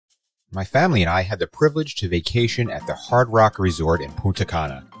My family and I had the privilege to vacation at the Hard Rock Resort in Punta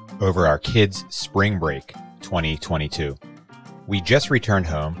Cana over our kids' spring break 2022. We just returned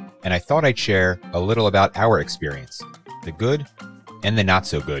home, and I thought I'd share a little about our experience, the good and the not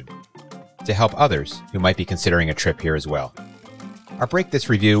so good, to help others who might be considering a trip here as well. I'll break this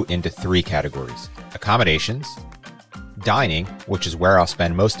review into 3 categories: accommodations, dining, which is where I'll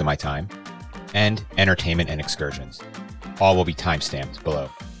spend most of my time, and entertainment and excursions. All will be timestamped below.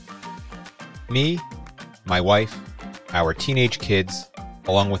 Me, my wife, our teenage kids,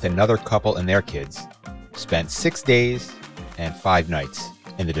 along with another couple and their kids, spent 6 days and 5 nights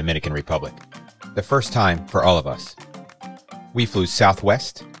in the Dominican Republic. The first time for all of us. We flew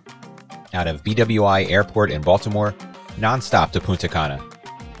southwest out of BWI Airport in Baltimore, nonstop to Punta Cana,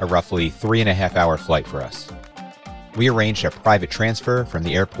 a roughly 3.5-hour flight for us. We arranged a private transfer from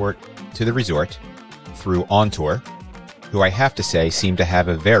the airport to the resort through OnTour, who I have to say seem to have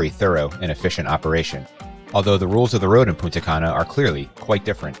a very thorough and efficient operation, although the rules of the road in Punta Cana are clearly quite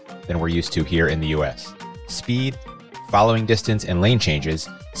different than we're used to here in the US. Speed, following distance, and lane changes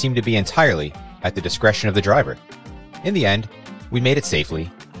seem to be entirely at the discretion of the driver. In the end, we made it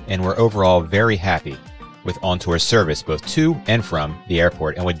safely, and we're overall very happy with OnTour's service both to and from the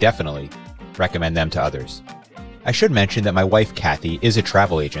airport, and would definitely recommend them to others. I should mention that my wife Kathy is a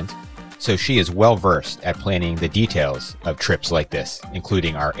travel agent, so she is well versed at planning the details of trips like this,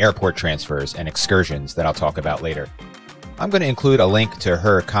 including our airport transfers and excursions that I'll talk about later. I'm going to include a link to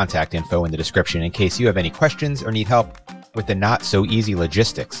her contact info in the description in case you have any questions or need help with the not so easy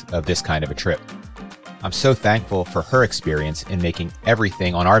logistics of this kind of a trip. I'm so thankful for her experience in making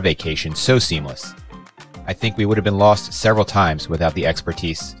everything on our vacation so seamless. I think we would have been lost several times without the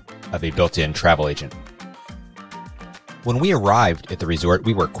expertise of a built-in travel agent. When we arrived at the resort,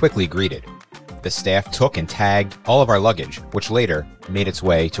 we were quickly greeted. The staff took and tagged all of our luggage, which later made its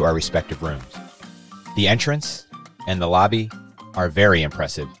way to our respective rooms. The entrance and the lobby are very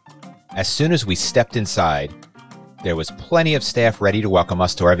impressive. As soon as we stepped inside, there was plenty of staff ready to welcome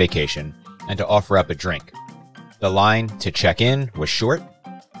us to our vacation and to offer up a drink. The line to check in was short,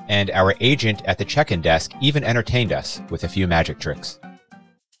 and our agent at the check-in desk even entertained us with a few magic tricks.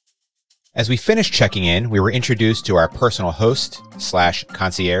 As we finished checking in, we were introduced to our personal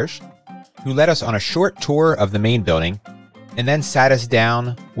host/concierge, who led us on a short tour of the main building and then sat us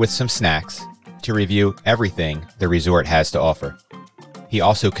down with some snacks to review everything the resort has to offer. He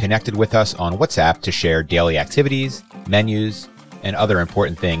also connected with us on WhatsApp to share daily activities, menus, and other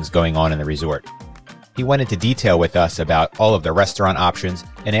important things going on in the resort. He went into detail with us about all of the restaurant options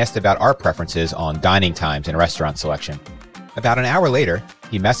and asked about our preferences on dining times and restaurant selection. About an hour later,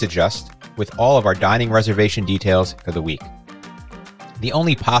 he messaged us with all of our dining reservation details for the week. The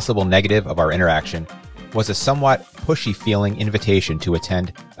only possible negative of our interaction was a somewhat pushy-feeling invitation to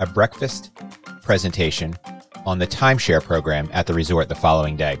attend a breakfast presentation on the timeshare program at the resort the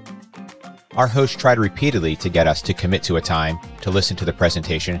following day. Our host tried repeatedly to get us to commit to a time to listen to the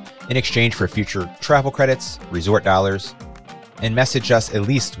presentation in exchange for future travel credits, resort dollars, and messaged us at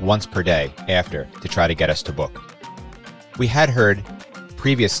least once per day after to try to get us to book. We had heard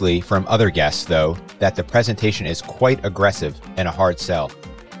previously from other guests, though, that the presentation is quite aggressive and a hard sell,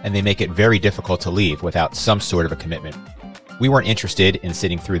 and they make it very difficult to leave without some sort of a commitment. We weren't interested in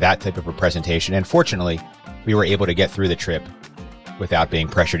sitting through that type of a presentation, and fortunately, we were able to get through the trip without being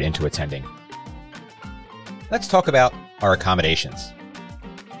pressured into attending. Let's talk about our accommodations.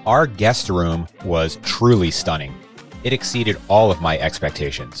 Our guest room was truly stunning. It exceeded all of my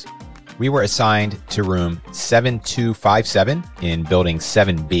expectations. We were assigned to room 7257 in building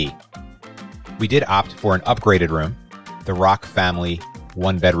 7B. We did opt for an upgraded room, the Rock Family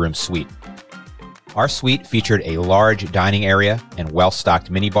 1-bedroom suite. Our suite featured a large dining area and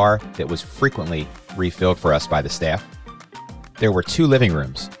well-stocked minibar that was frequently refilled for us by the staff. There were 2 living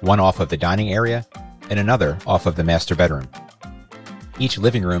rooms, one off of the dining area and another off of the master bedroom. Each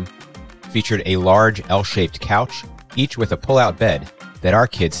living room featured a large L-shaped couch, each with a pull-out bed that our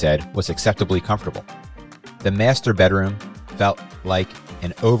kids said was acceptably comfortable. The master bedroom felt like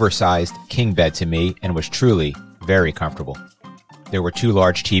an oversized king bed to me and was truly very comfortable. There were 2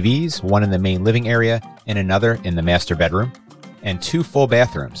 large TVs, one in the main living area and another in the master bedroom, and 2 full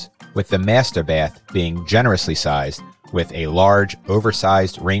bathrooms, with the master bath being generously sized with a large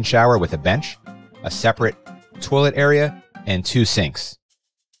oversized rain shower with a bench, a separate toilet area, and 2 sinks.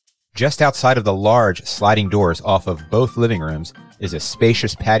 Just outside of the large sliding doors off of both living rooms is a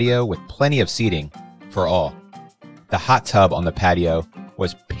spacious patio with plenty of seating for all. The hot tub on the patio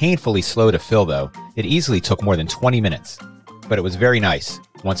was painfully slow to fill, though. It easily took more than 20 minutes, but it was very nice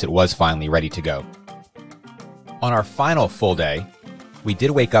once it was finally ready to go. On our final full day, we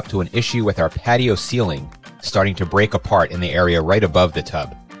did wake up to an issue with our patio ceiling starting to break apart in the area right above the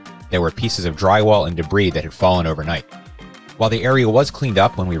tub. There were pieces of drywall and debris that had fallen overnight. While the area was cleaned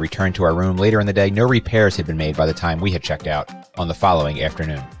up when we returned to our room later in the day, no repairs had been made by the time we had checked out on the following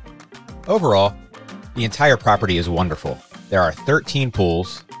afternoon. Overall, the entire property is wonderful. There are 13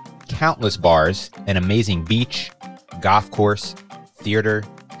 pools, countless bars, an amazing beach, golf course, theater,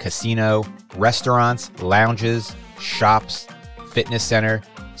 casino, restaurants, lounges, shops, fitness center,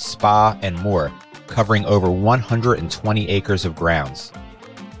 spa, and more, covering over 120 acres of grounds.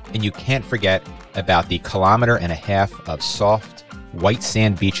 And you can't forget about the 1.5 kilometers of soft, white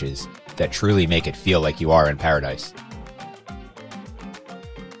sand beaches that truly make it feel like you are in paradise.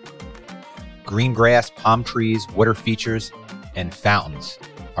 Green grass, palm trees, water features, and fountains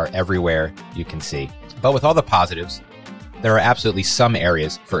are everywhere you can see. But with all the positives, there are absolutely some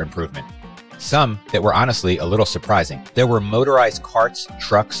areas for improvement. Some that were honestly a little surprising. There were motorized carts,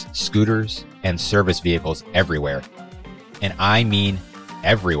 trucks, scooters, and service vehicles everywhere. And I mean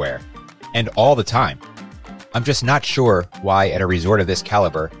everywhere. And all the time. I'm just not sure why at a resort of this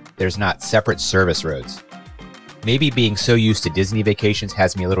caliber, there's not separate service roads. Maybe being so used to Disney vacations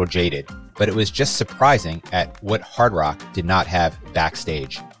has me a little jaded, but it was just surprising at what Hard Rock did not have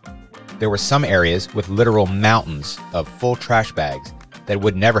backstage. There were some areas with literal mountains of full trash bags that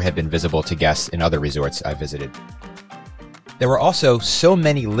would never have been visible to guests in other resorts I visited. There were also so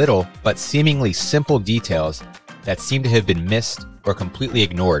many little but seemingly simple details that seemed to have been missed or completely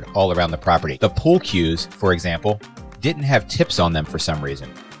ignored all around the property. The pool cues, for example, didn't have tips on them for some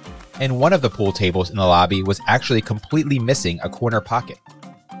reason. And one of the pool tables in the lobby was actually completely missing a corner pocket.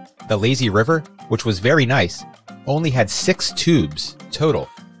 The lazy river, which was very nice, only had 6 tubes total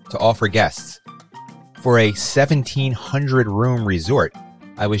to offer guests. For a 1,700 room resort,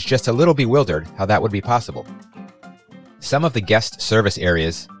 I was just a little bewildered how that would be possible. Some of the guest service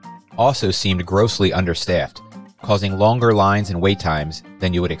areas also seemed grossly understaffed, causing longer lines and wait times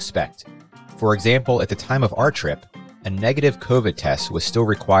than you would expect. For example, at the time of our trip, a negative COVID test was still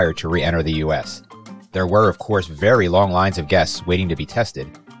required to re-enter the US. There were, of course, very long lines of guests waiting to be tested,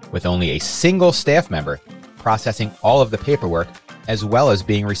 with only a single staff member processing all of the paperwork, as well as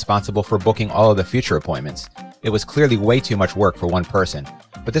being responsible for booking all of the future appointments. It was clearly way too much work for one person,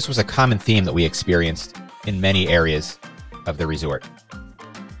 but this was a common theme that we experienced in many areas of the resort.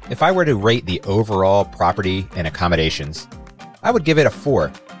 If I were to rate the overall property and accommodations, I would give it a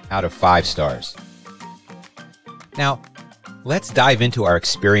 4 out of 5 stars. Now, let's dive into our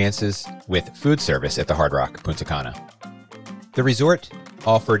experiences with food service at the Hard Rock Punta Cana. The resort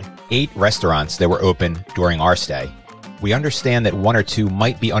offered 8 restaurants that were open during our stay. We understand that 1 or 2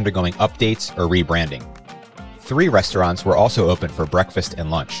 might be undergoing updates or rebranding. 3 restaurants were also open for breakfast and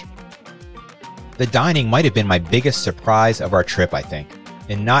lunch. The dining might have been my biggest surprise of our trip, I think,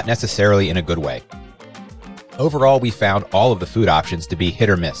 and not necessarily in a good way. Overall, we found all of the food options to be hit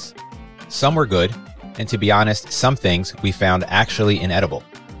or miss. Some were good, and to be honest, some things we found actually inedible.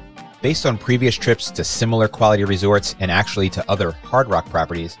 Based on previous trips to similar quality resorts and actually to other Hard Rock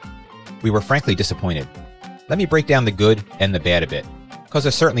properties, we were frankly disappointed. Let me break down the good and the bad a bit, because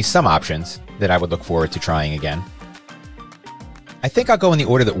there's certainly some options that I would look forward to trying again. I think I'll go in the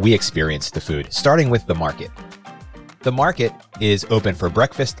order that we experienced the food, starting with the market. The market is open for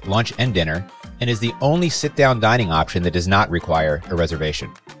breakfast, lunch, and dinner, and is the only sit-down dining option that does not require a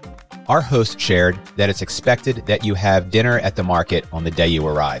reservation. Our host shared that it's expected that you have dinner at the market on the day you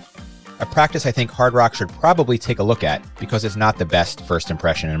arrive. A practice I think Hard Rock should probably take a look at because it's not the best first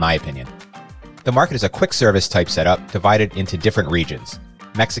impression in my opinion. The market is a quick service type setup divided into different regions: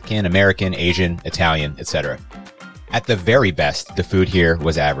 Mexican, American, Asian, Italian, etc. At the very best, the food here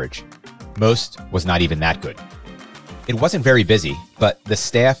was average. Most was not even that good. It wasn't very busy, but the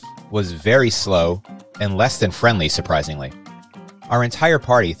staff was very slow and less than friendly, surprisingly. Our entire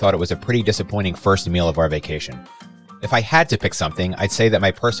party thought it was a pretty disappointing first meal of our vacation. If I had to pick something, I'd say that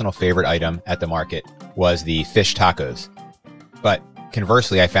my personal favorite item at the market was the fish tacos. But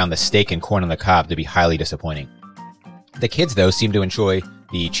conversely, I found the steak and corn on the cob to be highly disappointing. The kids, though, seemed to enjoy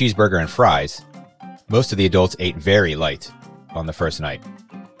the cheeseburger and fries. Most of the adults ate very light on the first night.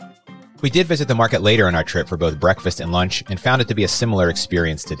 We did visit the market later in our trip for both breakfast and lunch and found it to be a similar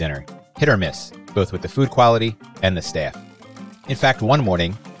experience to dinner. Hit or miss, both with the food quality and the staff. In fact, one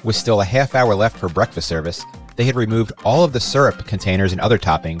morning, with still a half hour left for breakfast service, they had removed all of the syrup containers and other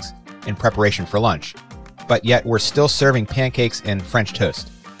toppings in preparation for lunch, but yet were still serving pancakes and French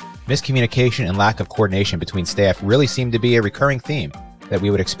toast. Miscommunication and lack of coordination between staff really seemed to be a recurring theme that we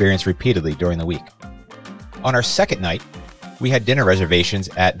would experience repeatedly during the week. On our second night, we had dinner reservations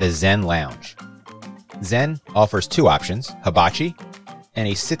at the Zen Lounge. Zen offers 2 options, hibachi and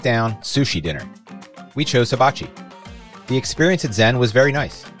a sit-down sushi dinner. We chose hibachi. The experience at Zen was very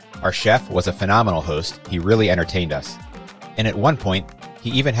nice. Our chef was a phenomenal host. He really entertained us. And at one point, he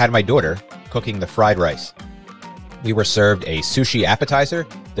even had my daughter cooking the fried rice. We were served a sushi appetizer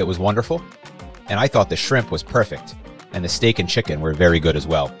that was wonderful, and I thought the shrimp was perfect, and the steak and chicken were very good as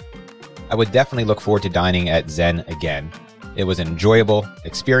well. I would definitely look forward to dining at Zen again. It was an enjoyable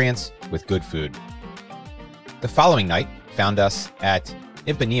experience with good food. The following night found us at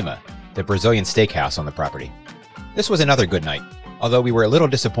Ipanema, the Brazilian steakhouse on the property. This was another good night, although we were a little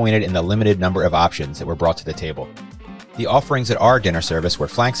disappointed in the limited number of options that were brought to the table. The offerings at our dinner service were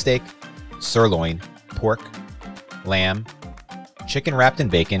flank steak, sirloin, pork, lamb, chicken wrapped in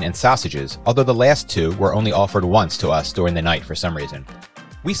bacon, and sausages, although the last two were only offered once to us during the night for some reason.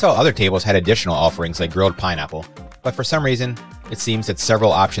 We saw other tables had additional offerings like grilled pineapple, but for some reason, it seems that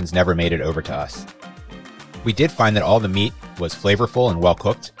several options never made it over to us. We did find that all the meat was flavorful and well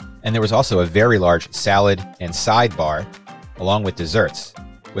cooked, and there was also a very large salad and sidebar, along with desserts,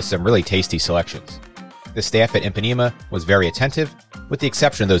 with some really tasty selections. The staff at Ipanema was very attentive, with the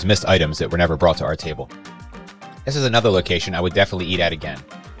exception of those missed items that were never brought to our table. This is another location I would definitely eat at again,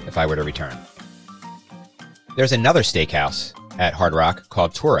 if I were to return. There's another steakhouse at Hard Rock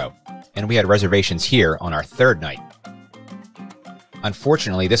called Toro, and we had reservations here on our third night.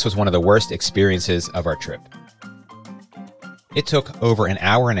 Unfortunately, this was one of the worst experiences of our trip. It took over an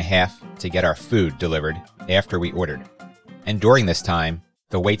hour and a half to get our food delivered after we ordered, and during this time,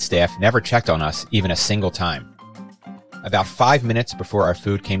 the waitstaff never checked on us even a single time. About 5 minutes before our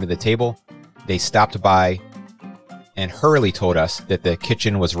food came to the table, they stopped by and hurriedly told us that the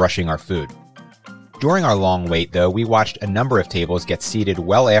kitchen was rushing our food. During our long wait, though, we watched a number of tables get seated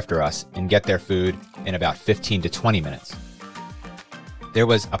well after us and get their food in about 15 to 20 minutes. There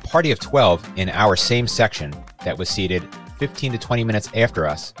was a party of 12 in our same section that was seated 15 to 20 minutes after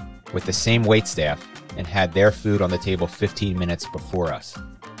us with the same waitstaff and had their food on the table 15 minutes before us.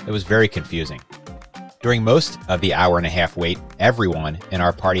 It was very confusing. During most of the hour and a half wait, everyone in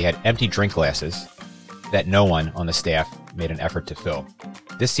our party had empty drink glasses that no one on the staff made an effort to fill.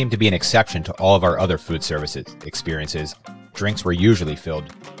 This seemed to be an exception to all of our other food services experiences. Drinks were usually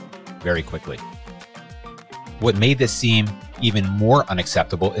filled very quickly. What made this seem even more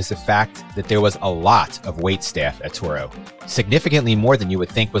unacceptable is the fact that there was a lot of wait staff at Toro, significantly more than you would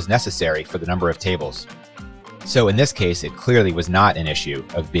think was necessary for the number of tables. So in this case, it clearly was not an issue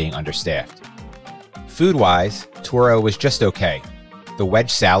of being understaffed. Food-wise, Toro was just okay. The wedge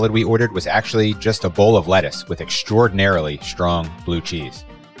salad we ordered was actually just a bowl of lettuce with extraordinarily strong blue cheese.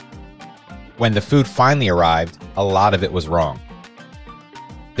 When the food finally arrived, a lot of it was wrong.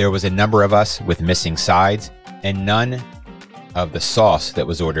 There was a number of us with missing sides, and none of the sauce that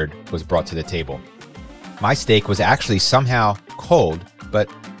was ordered was brought to the table. My steak was actually somehow cold, but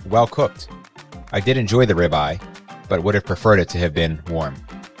well cooked. I did enjoy the ribeye, but would have preferred it to have been warm.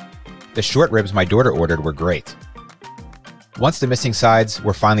 The short ribs my daughter ordered were great. Once the missing sides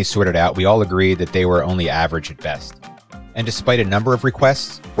were finally sorted out, we all agreed that they were only average at best. And despite a number of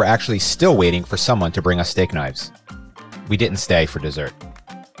requests, we're actually still waiting for someone to bring us steak knives. We didn't stay for dessert.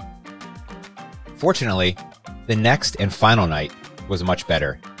 Fortunately, the next and final night was much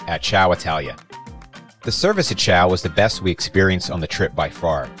better at Ciao Italia. The service at Ciao was the best we experienced on the trip by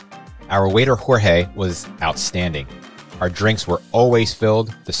far. Our waiter Jorge was outstanding. Our drinks were always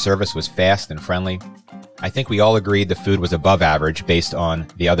filled, the service was fast and friendly. I think we all agreed the food was above average based on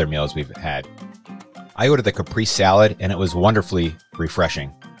the other meals we've had. I ordered the caprese salad and it was wonderfully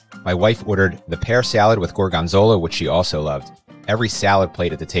refreshing. My wife ordered the pear salad with gorgonzola, which she also loved. Every salad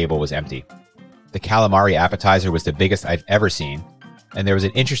plate at the table was empty. The calamari appetizer was the biggest I've ever seen, and there was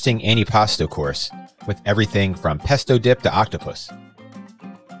an interesting antipasto course with everything from pesto dip to octopus.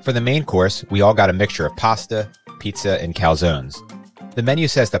 For the main course, we all got a mixture of pasta, pizza, and calzones. The menu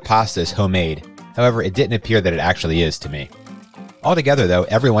says the pasta is homemade, however, it didn't appear that it actually is to me. Altogether, though,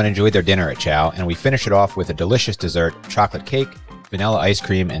 everyone enjoyed their dinner at Ciao, and we finished it off with a delicious dessert, chocolate cake, vanilla ice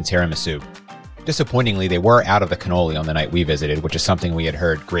cream, and tiramisu. Disappointingly, they were out of the cannoli on the night we visited, which is something we had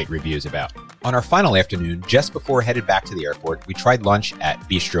heard great reviews about. On our final afternoon, just before we headed back to the airport, we tried lunch at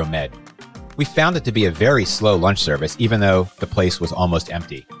Bistro Med. We found it to be a very slow lunch service, even though the place was almost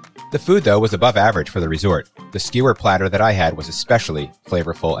empty. The food, though, was above average for the resort. The skewer platter that I had was especially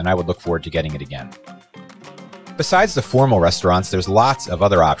flavorful, and I would look forward to getting it again. Besides the formal restaurants, there's lots of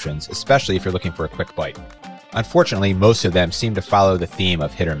other options, especially if you're looking for a quick bite. Unfortunately, most of them seem to follow the theme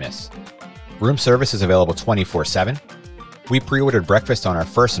of hit or miss. Room service is available 24/7. We pre-ordered breakfast on our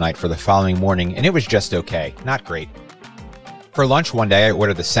first night for the following morning, and it was just okay, not great. For lunch one day, I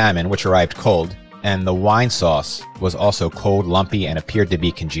ordered the salmon, which arrived cold, and the wine sauce was also cold, lumpy, and appeared to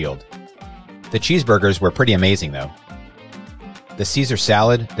be congealed. The cheeseburgers were pretty amazing though. The Caesar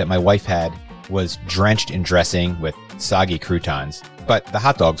salad that my wife had was drenched in dressing with soggy croutons, but the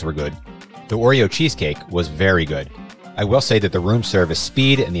hot dogs were good. The Oreo cheesecake was very good. I will say that the room service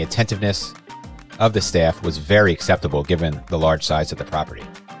speed and the attentiveness of the staff was very acceptable given the large size of the property.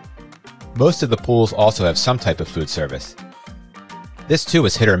 Most of the pools also have some type of food service. This too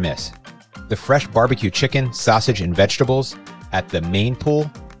is hit or miss. The fresh barbecue chicken, sausage, and vegetables at the main pool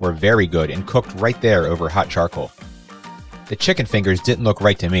were very good and cooked right there over hot charcoal. The chicken fingers didn't look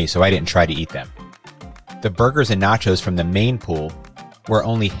right to me, so I didn't try to eat them. The burgers and nachos from the main pool were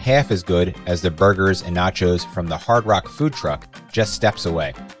only half as good as the burgers and nachos from the Hard Rock food truck just steps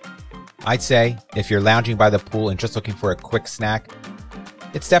away. I'd say if you're lounging by the pool and just looking for a quick snack,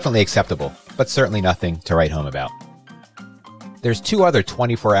 it's definitely acceptable, but certainly nothing to write home about. There's 2 other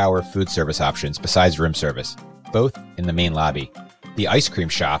 24-hour food service options besides room service, both in the main lobby. The ice cream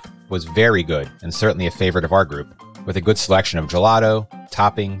shop was very good and certainly a favorite of our group, with a good selection of gelato,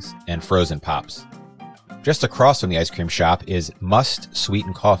 toppings, and frozen pops. Just across from the ice cream shop is Must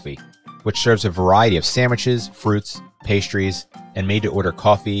Sweeten Coffee, which serves a variety of sandwiches, fruits, pastries, and made-to-order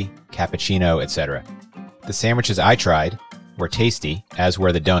coffee, cappuccino, etc. The sandwiches I tried were tasty, as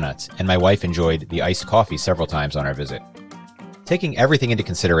were the donuts, and my wife enjoyed the iced coffee several times on our visit. Taking everything into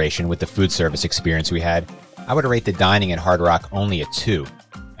consideration with the food service experience we had, I would rate the dining at Hard Rock only a 2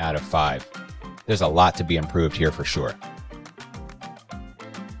 out of 5. There's a lot to be improved here for sure.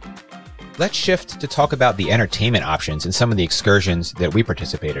 Let's shift to talk about the entertainment options in some of the excursions that we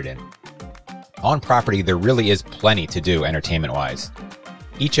participated in. On property, there really is plenty to do entertainment-wise.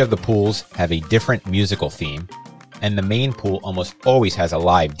 Each of the pools have a different musical theme, and the main pool almost always has a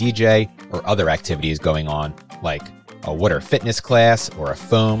live DJ or other activities going on, like a water fitness class or a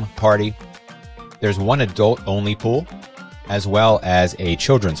foam party. There's one adult-only pool, as well as a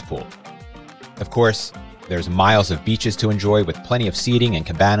children's pool. Of course, there's miles of beaches to enjoy with plenty of seating and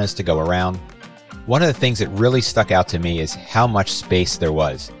cabanas to go around. One of the things that really stuck out to me is how much space there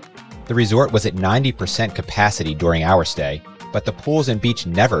was. The resort was at 90% capacity during our stay, but the pools and beach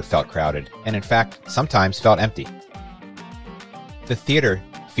never felt crowded, and in fact, sometimes felt empty. The theater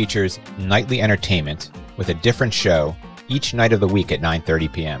features nightly entertainment with a different show each night of the week at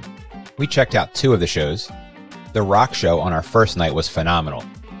 9:30 p.m. We checked out 2 of the shows. The rock show on our first night was phenomenal.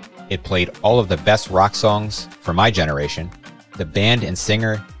 It played all of the best rock songs for my generation. The band and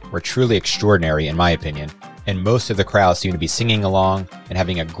singer were truly extraordinary in my opinion, and most of the crowd seemed to be singing along and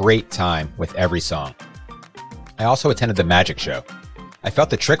having a great time with every song. I also attended the magic show. I felt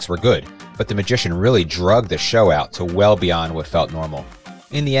the tricks were good, but the magician really drugged the show out to well beyond what felt normal.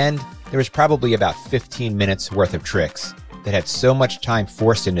 In the end, there was probably about 15 minutes worth of tricks that had so much time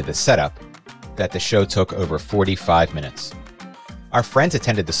forced into the setup that the show took over 45 minutes. Our friends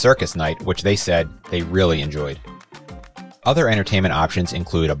attended the circus night, which they said they really enjoyed. Other entertainment options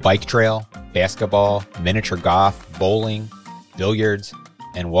include a bike trail, basketball, miniature golf, bowling, billiards,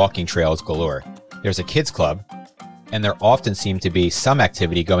 and walking trails galore. There's a kids club, and there often seemed to be some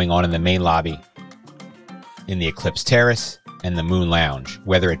activity going on in the main lobby, in the Eclipse Terrace, and the Moon Lounge,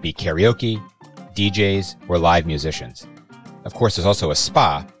 whether it be karaoke, DJs, or live musicians. Of course, there's also a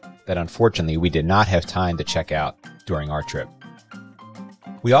spa that unfortunately we did not have time to check out during our trip.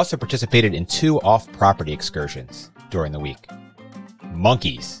 We also participated in 2 off-property excursions during the week.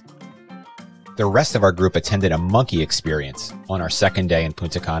 Monkeys. The rest of our group attended a monkey experience on our second day in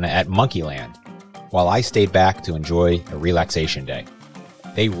Punta Cana at Monkeyland, while I stayed back to enjoy a relaxation day.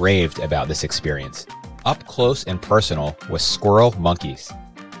 They raved about this experience. Up close and personal with squirrel monkeys.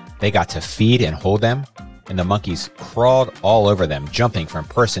 They got to feed and hold them, and the monkeys crawled all over them, jumping from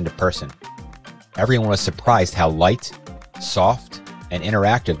person to person. Everyone was surprised how light, soft, and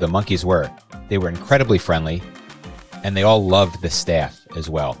interactive the monkeys were. They were incredibly friendly, and they all loved the staff as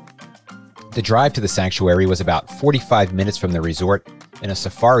well. The drive to the sanctuary was about 45 minutes from the resort in a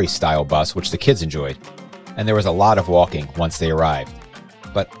safari-style bus, which the kids enjoyed, and there was a lot of walking once they arrived.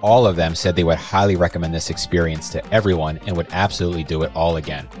 But all of them said they would highly recommend this experience to everyone and would absolutely do it all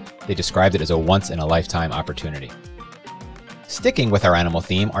again. They described it as a once-in-a-lifetime opportunity. Sticking with our animal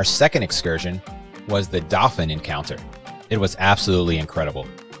theme, our second excursion was the dolphin encounter. It was absolutely incredible.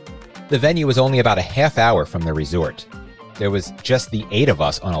 The venue was only about a half hour from the resort. There was just the 8 of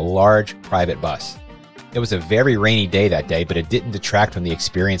us on a large private bus. It was a very rainy day that day, but it didn't detract from the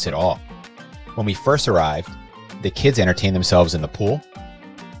experience at all. When we first arrived, the kids entertained themselves in the pool,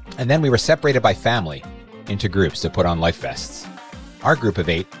 and then we were separated by family into groups to put on life vests. Our group of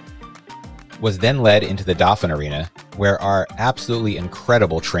 8 was then led into the dolphin arena where our absolutely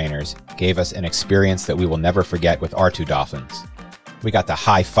incredible trainers gave us an experience that we will never forget with our two dolphins. We got to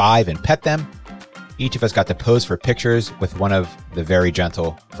high five and pet them. Each of us got to pose for pictures with one of the very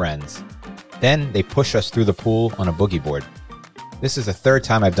gentle friends. Then they pushed us through the pool on a boogie board. This is the third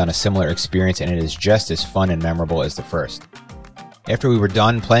time I've done a similar experience, and it is just as fun and memorable as the first. After we were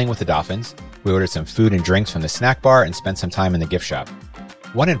done playing with the dolphins, we ordered some food and drinks from the snack bar and spent some time in the gift shop.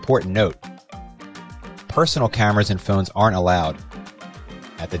 One important note: personal cameras and phones aren't allowed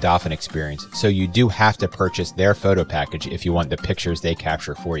at the dolphin experience, so you do have to purchase their photo package if you want the pictures they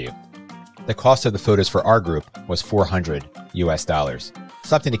capture for you. The cost of the photos for our group was $400 US,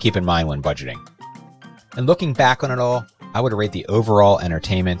 something to keep in mind when budgeting. And looking back on it all, I would rate the overall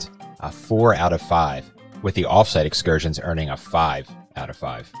entertainment a 4 out of 5, with the offsite excursions earning a 5 out of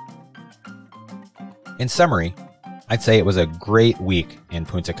 5. In summary, I'd say it was a great week in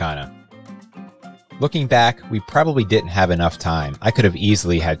Punta Cana. Looking back, we probably didn't have enough time. I could have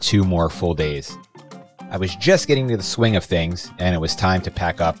easily had 2 more full days. I was just getting to the swing of things, and it was time to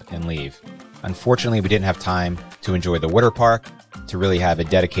pack up and leave. Unfortunately, we didn't have time to enjoy the water park, to really have a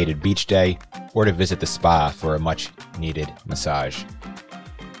dedicated beach day, or to visit the spa for a much-needed massage.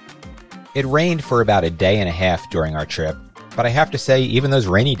 It rained for about a day and a half during our trip, but I have to say, even those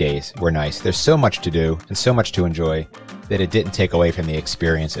rainy days were nice. There's so much to do and so much to enjoy that it didn't take away from the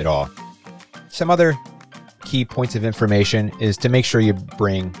experience at all. Some other key points of information is to make sure you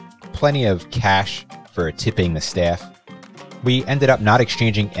bring plenty of cash for tipping the staff. We ended up not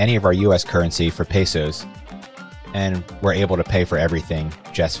exchanging any of our US currency for pesos, and were able to pay for everything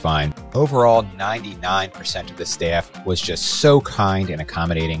just fine. Overall, 99% of the staff was just so kind and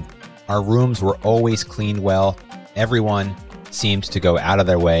accommodating. Our rooms were always cleaned well. Everyone seemed to go out of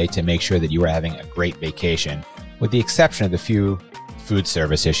their way to make sure that you were having a great vacation, with the exception of the few food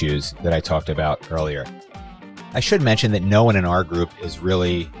service issues that I talked about earlier. I should mention that no one in our group is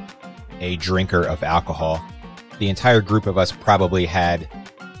really a drinker of alcohol. The entire group of us probably had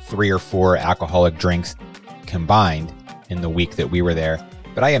 3 or 4 alcoholic drinks combined in the week that we were there.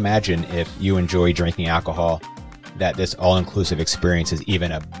 But I imagine if you enjoy drinking alcohol, that this all-inclusive experience is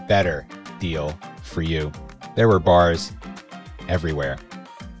even a better deal for you. There were bars everywhere.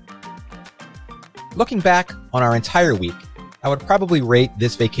 Looking back on our entire week, I would probably rate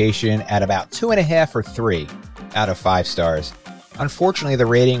this vacation at about 2.5 or 3 out of 5 stars. Unfortunately, the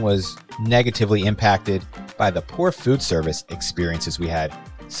rating was negatively impacted by the poor food service experiences we had,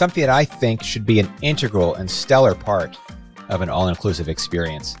 something that I think should be an integral and stellar part of an all-inclusive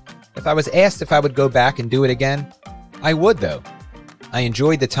experience. If I was asked if I would go back and do it again, I would though. I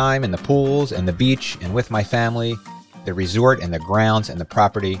enjoyed the time in the pools and the beach and with my family. The resort and the grounds and the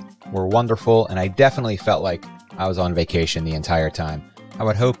property were wonderful, and I definitely felt like I was on vacation the entire time. I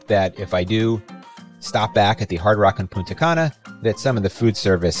would hope that if I do stop back at the Hard Rock in Punta Cana, that some of the food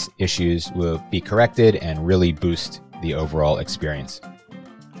service issues will be corrected and really boost the overall experience.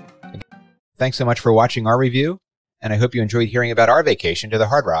 Thanks so much for watching our review, and I hope you enjoyed hearing about our vacation to the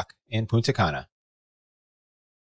Hard Rock in Punta Cana.